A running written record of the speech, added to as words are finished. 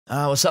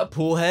What's up,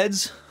 pool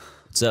heads?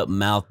 What's up,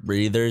 mouth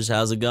breathers?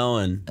 How's it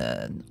going?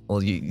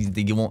 Well,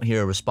 you won't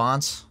hear a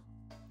response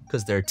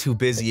because they're too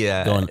busy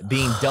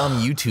being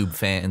dumb YouTube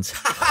fans.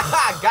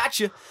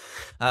 Gotcha.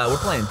 We're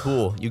playing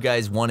pool. You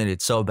guys wanted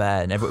it so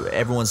bad, and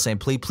everyone's saying,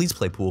 please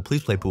play pool,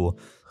 please play pool.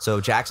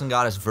 So Jackson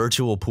got us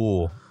virtual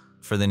pool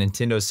for the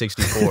Nintendo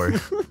 64.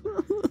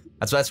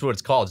 That's what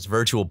it's called. It's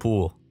virtual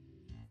pool.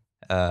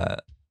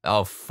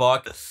 Oh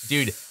fuck,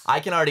 dude! I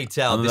can already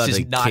tell this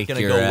is not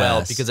gonna go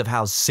well because of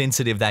how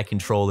sensitive that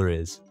controller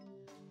is.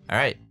 All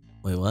right.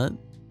 Wait, what?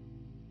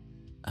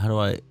 How do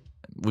I?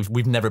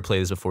 We've never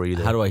played this before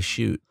either. How do I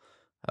shoot?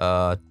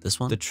 This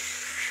one.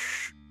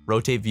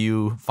 Rotate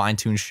view, fine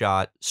tune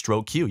shot,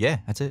 stroke Q. Yeah,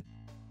 that's it.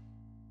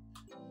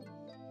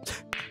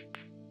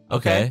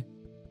 Okay.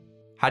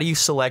 How do you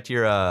select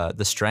your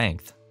the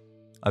strength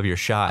of your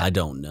shot? I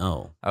don't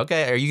know.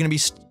 Okay, are you gonna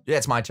be? Yeah,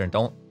 it's my turn.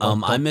 Don't.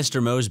 I'm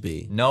Mr.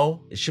 Mosby.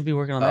 No, it should be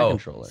working on that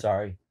controller.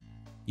 Sorry.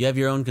 You have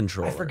your own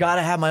controller. I forgot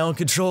I have my own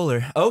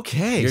controller.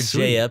 Okay. You're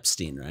Jay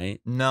Epstein,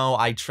 right? No,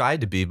 I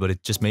tried to be, but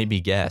it just made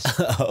me guess.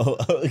 Oh,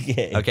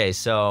 okay. Okay,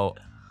 so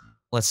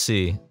let's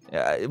see.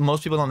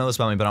 Most people don't know this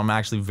about me, but I'm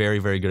actually very,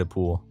 very good at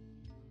pool.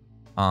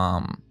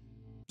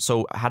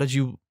 So how did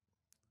you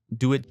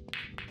do it?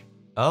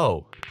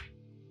 Oh,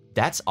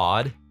 that's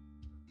odd.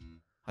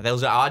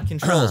 Those are odd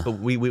controls, but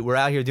we're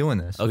out here doing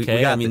this.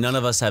 Okay, I mean, none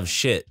of us have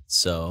shit,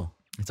 so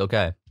it's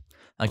okay.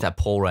 I like that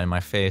pole right in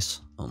my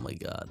face. Oh my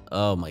god.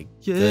 Oh my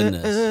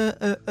goodness.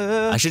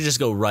 I should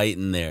just go right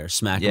in there,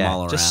 smack them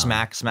all around. Just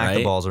smack right?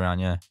 The balls around,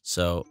 yeah.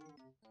 So,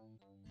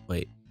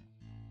 wait.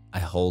 I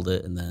hold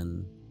it and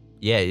then...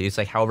 Yeah, it's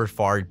like however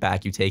far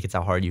back you take, it's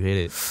how hard you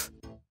hit it.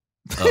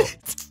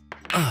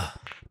 Oh.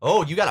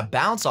 Oh, you got a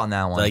bounce on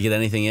that one. Did I get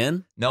anything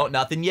in? No,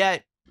 nothing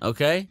yet.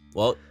 Okay,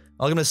 well...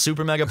 Welcome to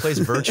SuperMega plays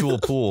virtual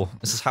pool.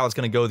 This is how it's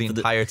gonna go the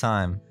entire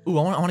time. Ooh,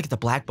 I want to get the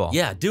black ball.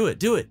 Yeah, do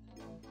it.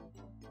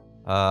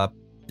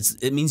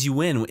 It means you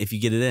win if you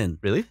get it in.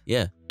 Really?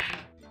 Yeah.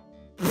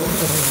 Did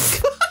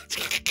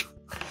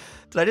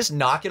I just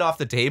knock it off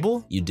the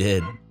table? You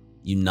did.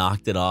 You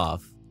knocked it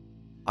off.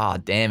 Aw,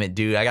 damn it,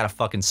 dude. I got a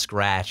fucking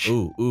scratch.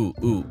 Ooh.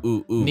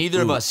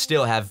 Neither of us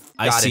still have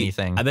got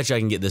anything. I bet you I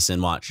can get this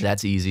in. Watch.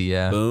 That's easy,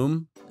 yeah.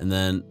 Boom. And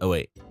then, oh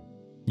wait.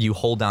 You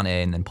hold down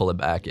A and then pull it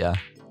back, yeah.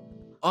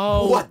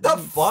 Oh. What the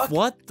fuck?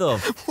 What the?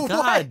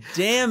 God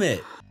damn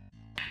it.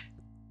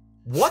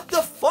 What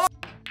the fuck?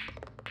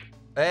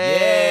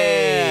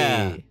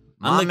 Hey. Yeah.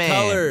 I'm the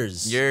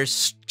colors. You're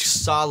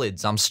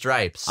solids. I'm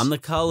stripes. I'm the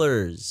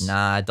colors.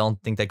 Nah, I don't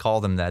think they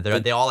call them that.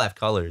 They all have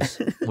colors.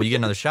 Well, you get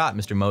another shot,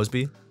 Mr.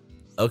 Mosby.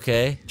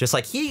 Okay. Just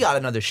like he got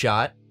another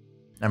shot.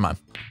 Never mind.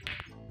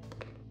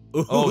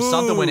 Ooh. Oh,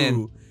 something went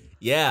in.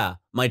 Yeah,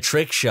 my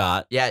trick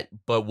shot. Yeah,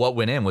 but what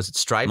went in? Was it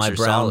stripes my or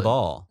brown solid?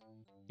 Ball.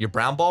 Your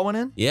brown ball went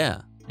in?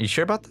 Yeah. Are you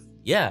sure about that?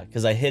 Yeah,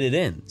 because I hit it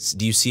in.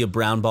 Do you see a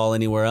brown ball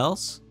anywhere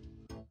else?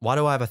 Why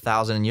do I have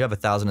 1,000 and you have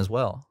 1,000 as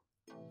well?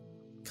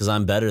 Because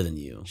I'm better than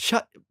you.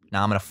 Shut.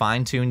 Now I'm gonna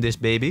fine tune this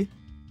baby.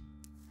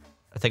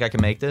 I think I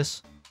can make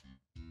this.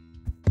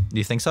 Do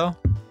you think so?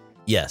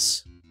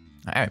 Yes.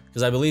 All right.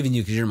 Because I believe in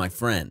you because you're my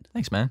friend.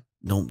 Thanks, man.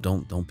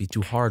 Don't be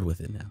too hard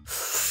with it now.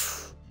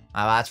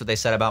 That's what they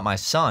said about my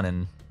son,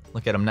 and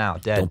look at him now,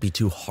 dead. Don't be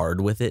too hard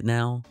with it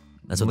now.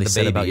 That's what they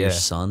said about your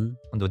son.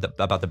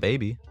 About the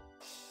baby.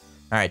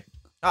 All right.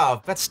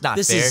 Oh, that's not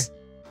fair.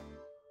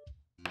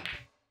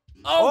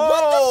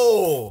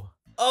 Oh,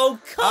 oh,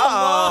 come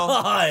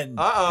on.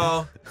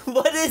 Uh-oh.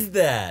 What is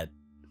that?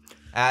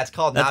 It's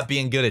called not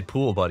being good at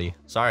pool, buddy.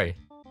 Sorry.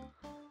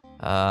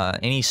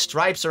 Any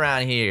stripes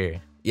around here?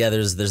 Yeah,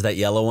 there's that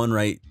yellow one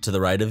right to the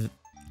right of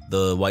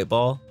the white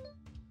ball.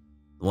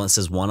 The one that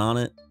says 1 on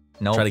it.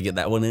 No. Try to get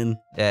that one in.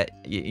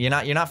 You're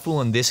not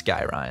fooling this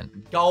guy,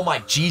 Ryan. Oh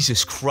my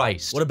Jesus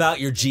Christ. What about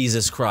your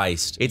Jesus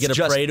Christ? You gonna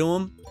pray to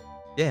him?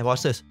 Yeah,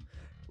 watch this.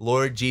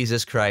 Lord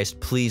Jesus Christ,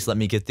 please let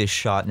me get this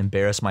shot and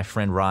embarrass my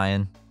friend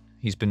Ryan.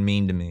 He's been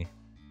mean to me.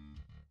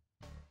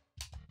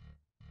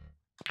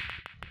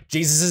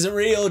 Jesus isn't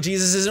real.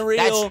 Jesus isn't real.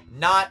 That's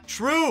not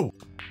true.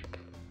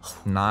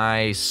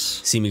 Nice.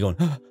 See me going.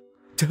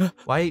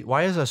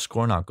 Why is our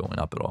score not going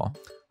up at all?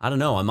 I don't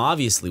know. I'm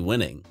obviously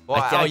winning.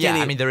 Well,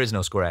 I mean, there is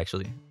no score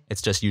actually.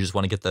 It's just you just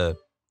want to get the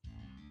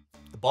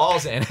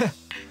balls in.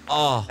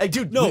 Oh, hey,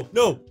 dude, no.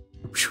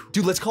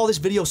 Dude, let's call this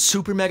video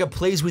SuperMega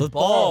plays with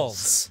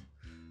balls.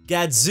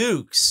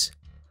 Gadzooks.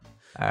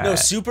 Right. No,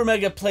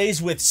 SuperMega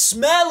plays with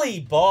smelly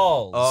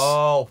balls.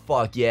 Oh,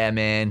 fuck yeah,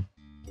 man.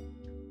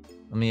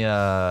 Let me,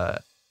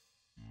 that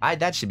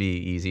should be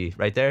easy,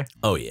 right there.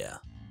 Oh, yeah.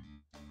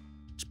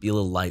 Just be a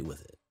little light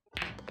with it.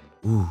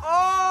 Ooh.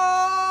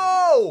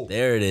 Oh!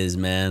 There it is,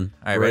 man.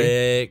 All right,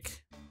 ready?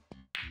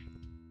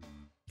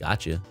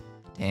 Gotcha.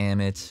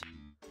 Damn it.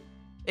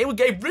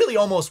 It really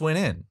almost went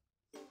in.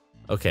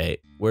 Okay,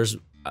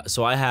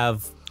 so I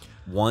have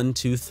 1,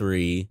 2,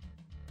 3.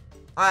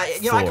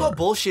 You know, I call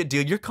bullshit,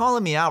 dude. You're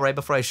calling me out right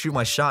before I shoot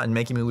my shot and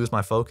making me lose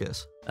my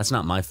focus. That's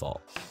not my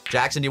fault.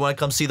 Jackson, do you want to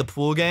come see the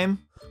pool game?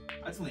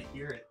 I just want to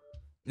hear it.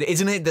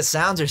 Isn't it? The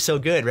sounds are so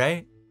good,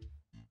 right?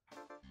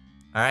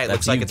 All right, That's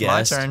looks like you it's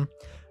guessed. my turn.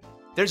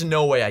 There's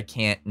no way I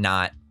can't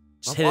not.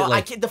 Just hit it like,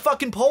 I can't, the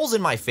fucking pole's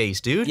in my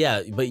face, dude.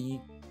 yeah, but you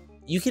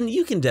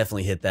can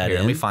definitely hit that Here,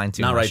 in. let me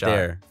fine-tune Not my right shot.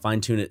 there.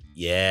 Fine tune it.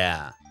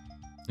 Yeah.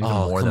 Even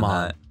oh, more come than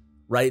on. that.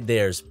 Right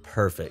there's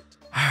perfect.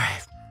 All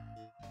right.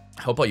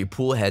 I hope all you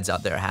pool heads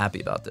out there are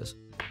happy about this.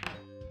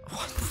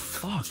 What the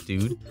fuck,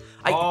 dude?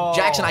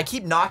 Jackson, I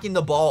keep knocking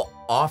the ball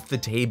off the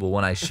table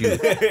when I shoot.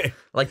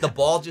 Like the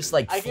ball just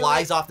like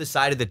flies off the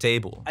side of the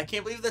table. I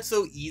can't believe that's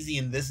so easy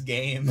in this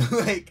game.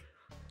 Like,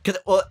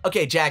 Well,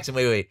 okay, Jackson,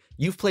 wait.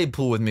 You've played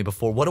pool with me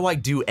before. What do I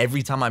do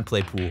every time I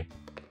play pool?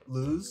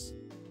 lose.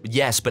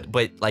 Yes, but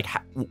like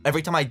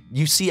every time I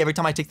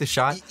take the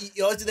shot,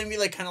 You always do that. Me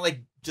like kind of like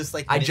just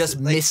like I just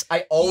miss.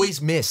 I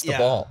always miss the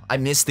ball. I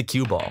miss the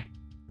cue ball.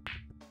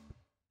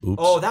 Oops.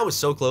 Oh, that was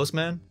so close,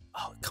 man.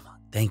 Oh, come on.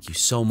 Thank you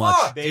so much.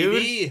 Fuck, baby.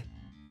 dude.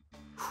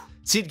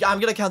 See, I'm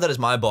gonna count that as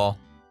my ball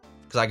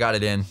because I got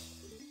it in.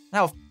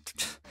 Now,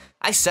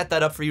 I set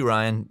that up for you,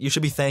 Ryan. You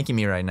should be thanking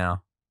me right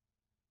now.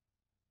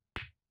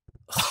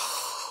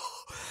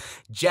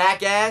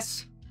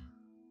 Jackass.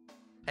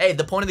 Hey,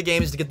 the point of the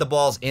game is to get the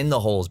balls in the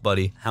holes,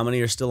 buddy. How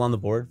many are still on the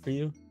board for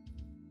you?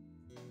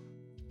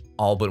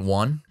 All but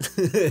one.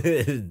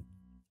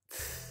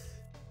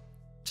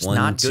 Just One,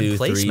 not good two,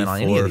 placement three,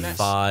 on any four, of these.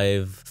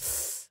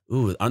 5.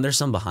 Ooh, aren't there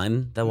some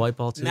behind that white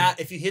ball too? Matt,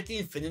 if you hit the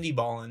infinity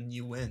ball and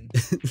you win.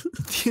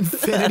 The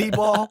infinity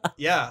ball.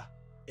 Yeah,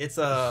 it's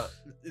that's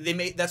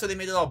why they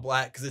made it all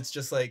black, because it's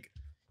just like,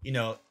 you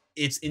know,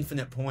 it's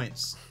infinite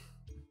points.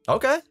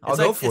 Okay, I'll It's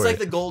go like, for it's it. like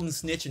the golden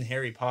snitch in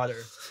Harry Potter.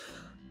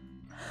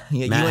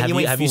 Yeah, Matt,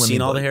 ain't have you fooling seen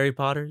me, all the bud. Harry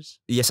Potters?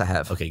 Yes, I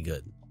have. Okay,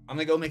 good. I'm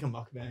gonna go make a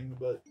mukbang,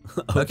 but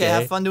Okay,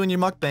 have fun doing your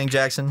mukbang,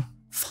 Jackson.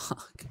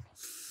 Fuck.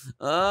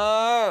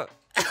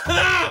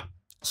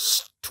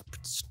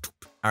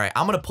 Stupid. All right,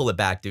 I'm gonna pull it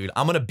back, dude.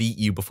 I'm gonna beat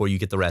you before you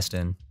get the rest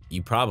in.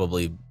 You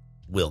probably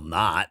will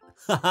not.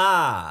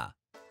 Haha.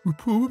 We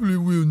probably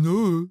will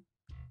not.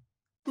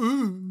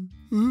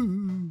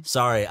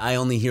 Sorry, I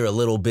only hear a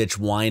little bitch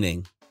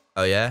whining.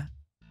 Oh yeah?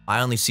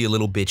 I only see a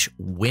little bitch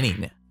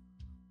winning.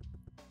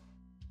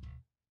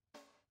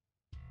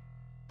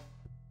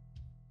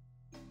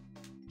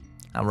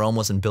 Now, Rome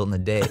wasn't built in a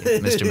day,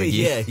 Mr.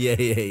 McGee.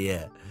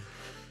 Yeah.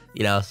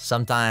 You know,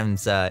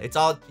 sometimes it's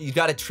all, you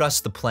gotta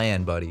trust the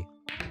plan, buddy.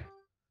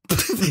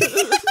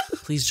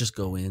 Please just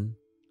go in.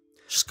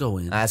 Just go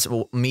in. That's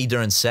me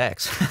during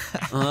sex.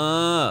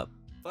 Fuck.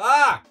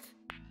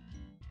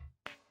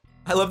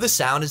 I love the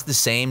sound is the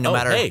same no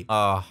matter. Hey.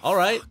 Oh, All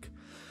right.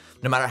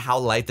 no matter how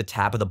light the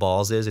tap of the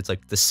balls is, it's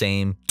like the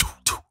same.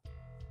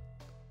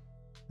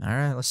 All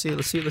right, let's see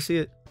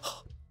it.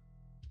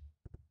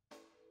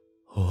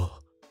 Oh.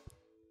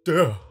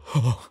 Duh.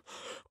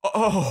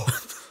 Oh.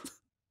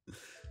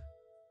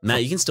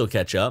 Matt, you can still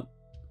catch up.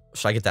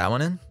 Should I get that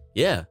one in?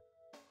 Yeah.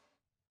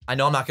 I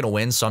know I'm not gonna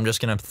win, so I'm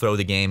just gonna throw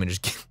the game and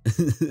just.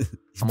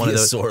 I'm one Be of a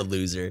those. sore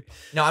loser.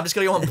 No, I'm just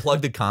gonna go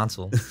unplug the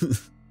console.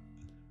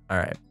 All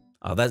right,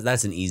 Oh,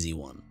 that's an easy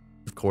one.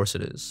 of course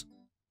it is.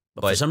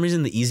 But for some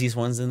reason, the easiest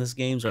ones in this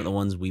games aren't the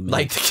ones we make.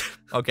 Like,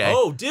 okay.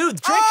 Oh,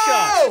 dude, trick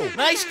Oh! shot.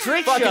 Nice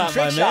trick Fucking shot,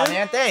 trick my shot, man.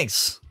 man.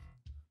 Thanks.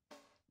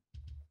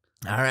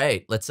 All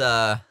right, let's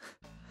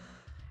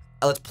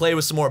play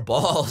with some more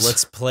balls.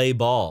 Let's play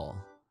ball.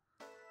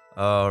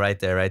 Oh, right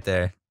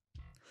there.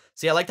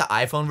 See, I like the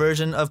iPhone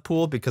version of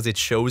pool because it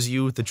shows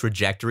you the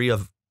trajectory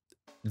of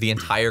the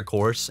entire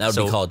course. That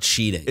would be called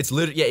cheating. It's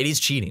literally, yeah, it is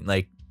cheating.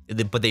 Like,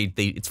 but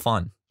it's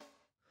fun.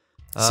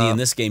 See, in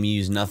this game, you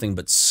use nothing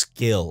but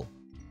skill.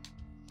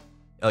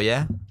 Oh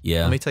yeah?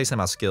 Yeah. Let me tell you something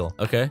about skill.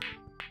 Okay.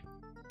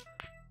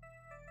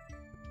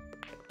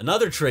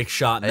 Another trick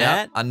shot, Yeah,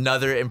 Matt.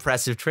 another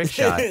impressive trick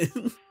shot.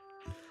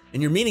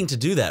 And you're meaning to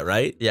do that,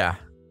 right? Yeah.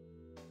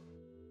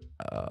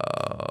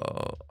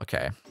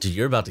 Okay. Dude,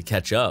 you're about to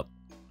catch up.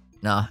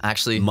 No,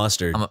 actually.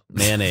 Mustard,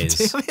 mayonnaise.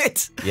 Damn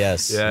it.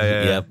 Yes.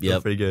 Yeah.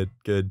 Yep. Pretty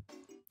good.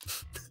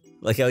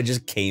 Like how it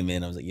just came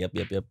in. I was like, yep.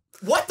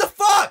 What the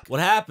fuck? What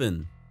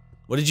happened?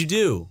 What did you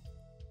do?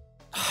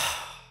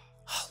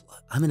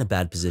 I'm in a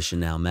bad position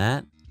now,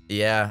 Matt.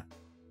 Yeah.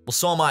 Well,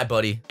 so am I,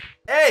 buddy.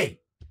 Hey,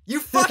 you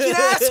fucking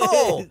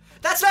asshole!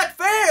 That's not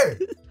fair!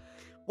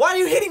 Why are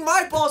you hitting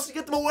my balls to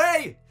get them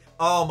away?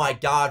 Oh my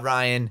god,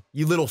 Ryan.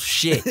 You little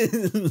shit.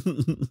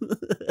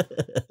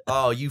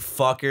 Oh, you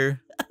fucker.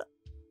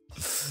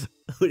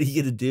 What are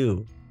you gonna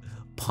do?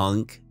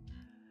 Punk?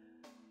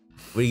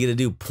 What are you gonna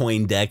do?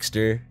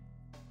 Poindexter?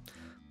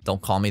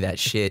 Don't call me that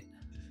shit.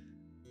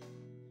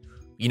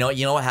 You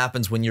know what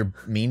happens when you're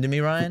mean to me,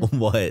 Ryan? You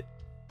What?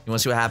 wanna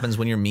see what happens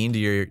when you're mean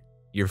to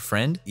your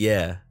friend?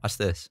 Yeah, Watch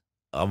this.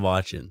 I'm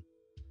watching.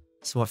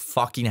 This is what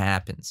fucking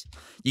happens.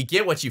 You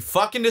get what you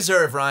fucking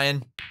deserve,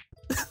 Ryan.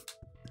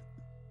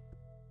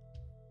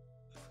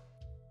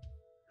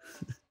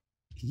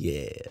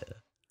 Yeah.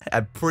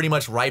 I'm pretty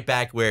much right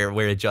back where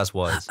it just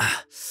was.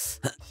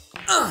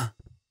 The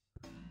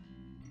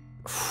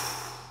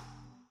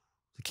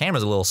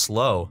camera's a little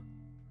slow.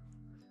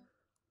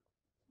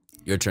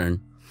 Your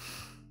turn.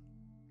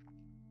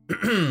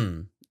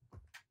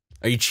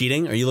 Are you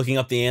cheating? Are you looking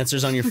up the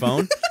answers on your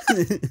phone?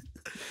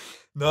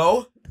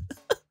 No.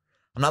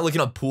 I'm not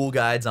looking up pool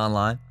guides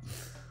online.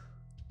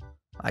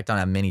 I don't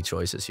have many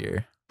choices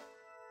here.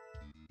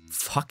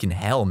 Fucking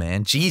hell,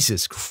 man.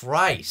 Jesus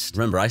Christ.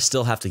 Remember, I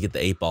still have to get the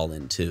 8-ball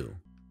in, too.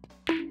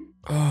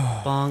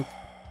 Bonk.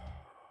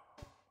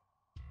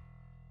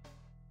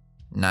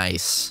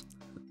 Nice.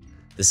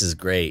 This is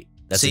great.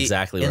 That's See,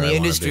 exactly where in I the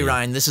wanna industry, be.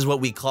 Ryan, this is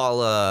what we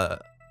call a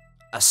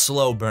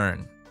slow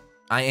burn.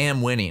 I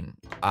am winning.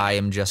 I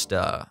am just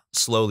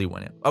slowly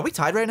winning. Are we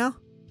tied right now?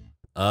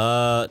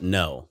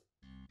 No.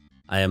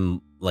 I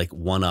am, like,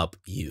 one up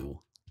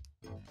you.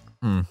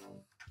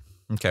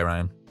 Okay,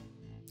 Ryan.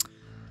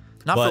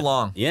 Not But, for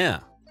long. Yeah.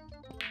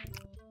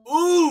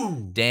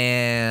 Ooh!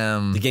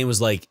 Damn. The game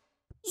was like,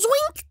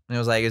 zoink! And it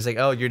was like,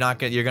 oh,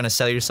 you're gonna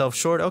sell yourself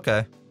short?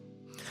 Okay.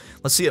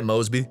 Let's see it,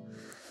 Mosby.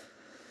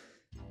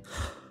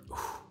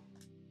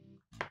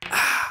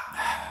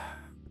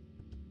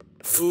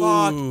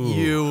 Fuck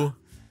you.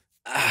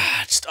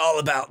 Just all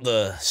about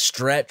the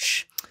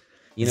stretch.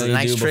 You know, It's a you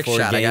nice do trick before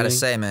shot, I gotta gaming.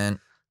 say, man.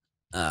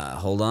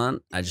 Hold on.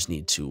 I just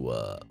need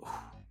to,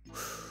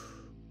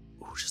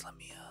 just let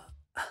me,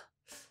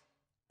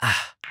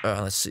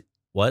 Let's see.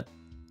 what?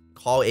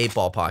 Call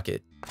 8-ball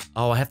pocket.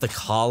 Oh, I have to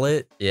call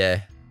it?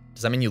 Yeah.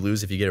 Does that mean you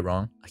lose if you get it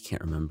wrong? I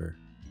can't remember.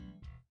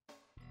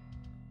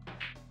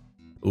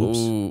 Oops.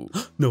 Ooh.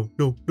 No.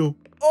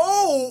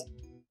 Oh!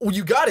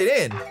 You got it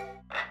in.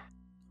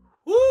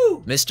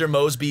 Woo! Mr.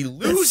 Mosby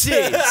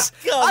loses.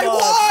 Come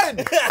I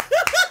won!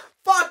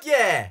 Fuck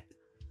yeah!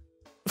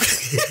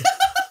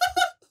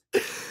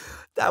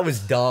 That was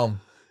dumb.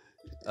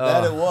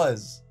 That it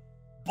was.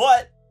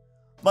 But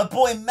my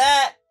boy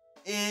Matt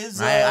is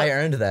I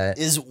earned that.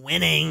 is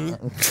winning.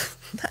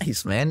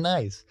 Nice, man.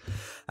 Nice.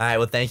 All right.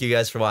 Well, thank you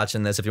guys for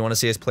watching this. If you want to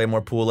see us play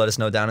more pool, let us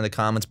know down in the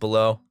comments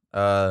below.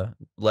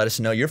 Let us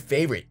know your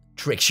favorite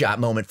trick shot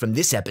moment from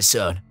this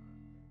episode.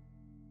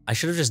 I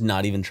should have just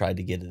not even tried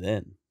to get it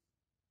in.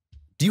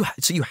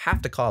 So you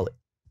have to call it.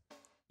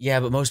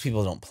 Yeah, but most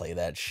people don't play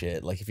that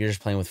shit. Like if you're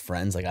just playing with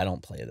friends, like I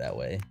don't play it that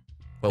way.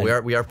 Well,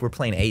 we're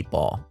playing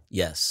 8-ball,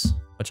 Yes.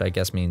 which I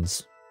guess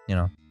means, you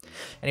know.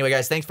 Anyway,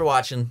 guys, thanks for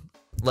watching.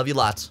 Love you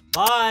lots.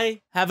 Bye.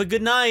 Have a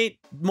good night,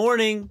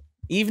 morning,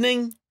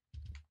 evening,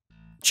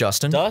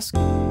 Justin. dusk.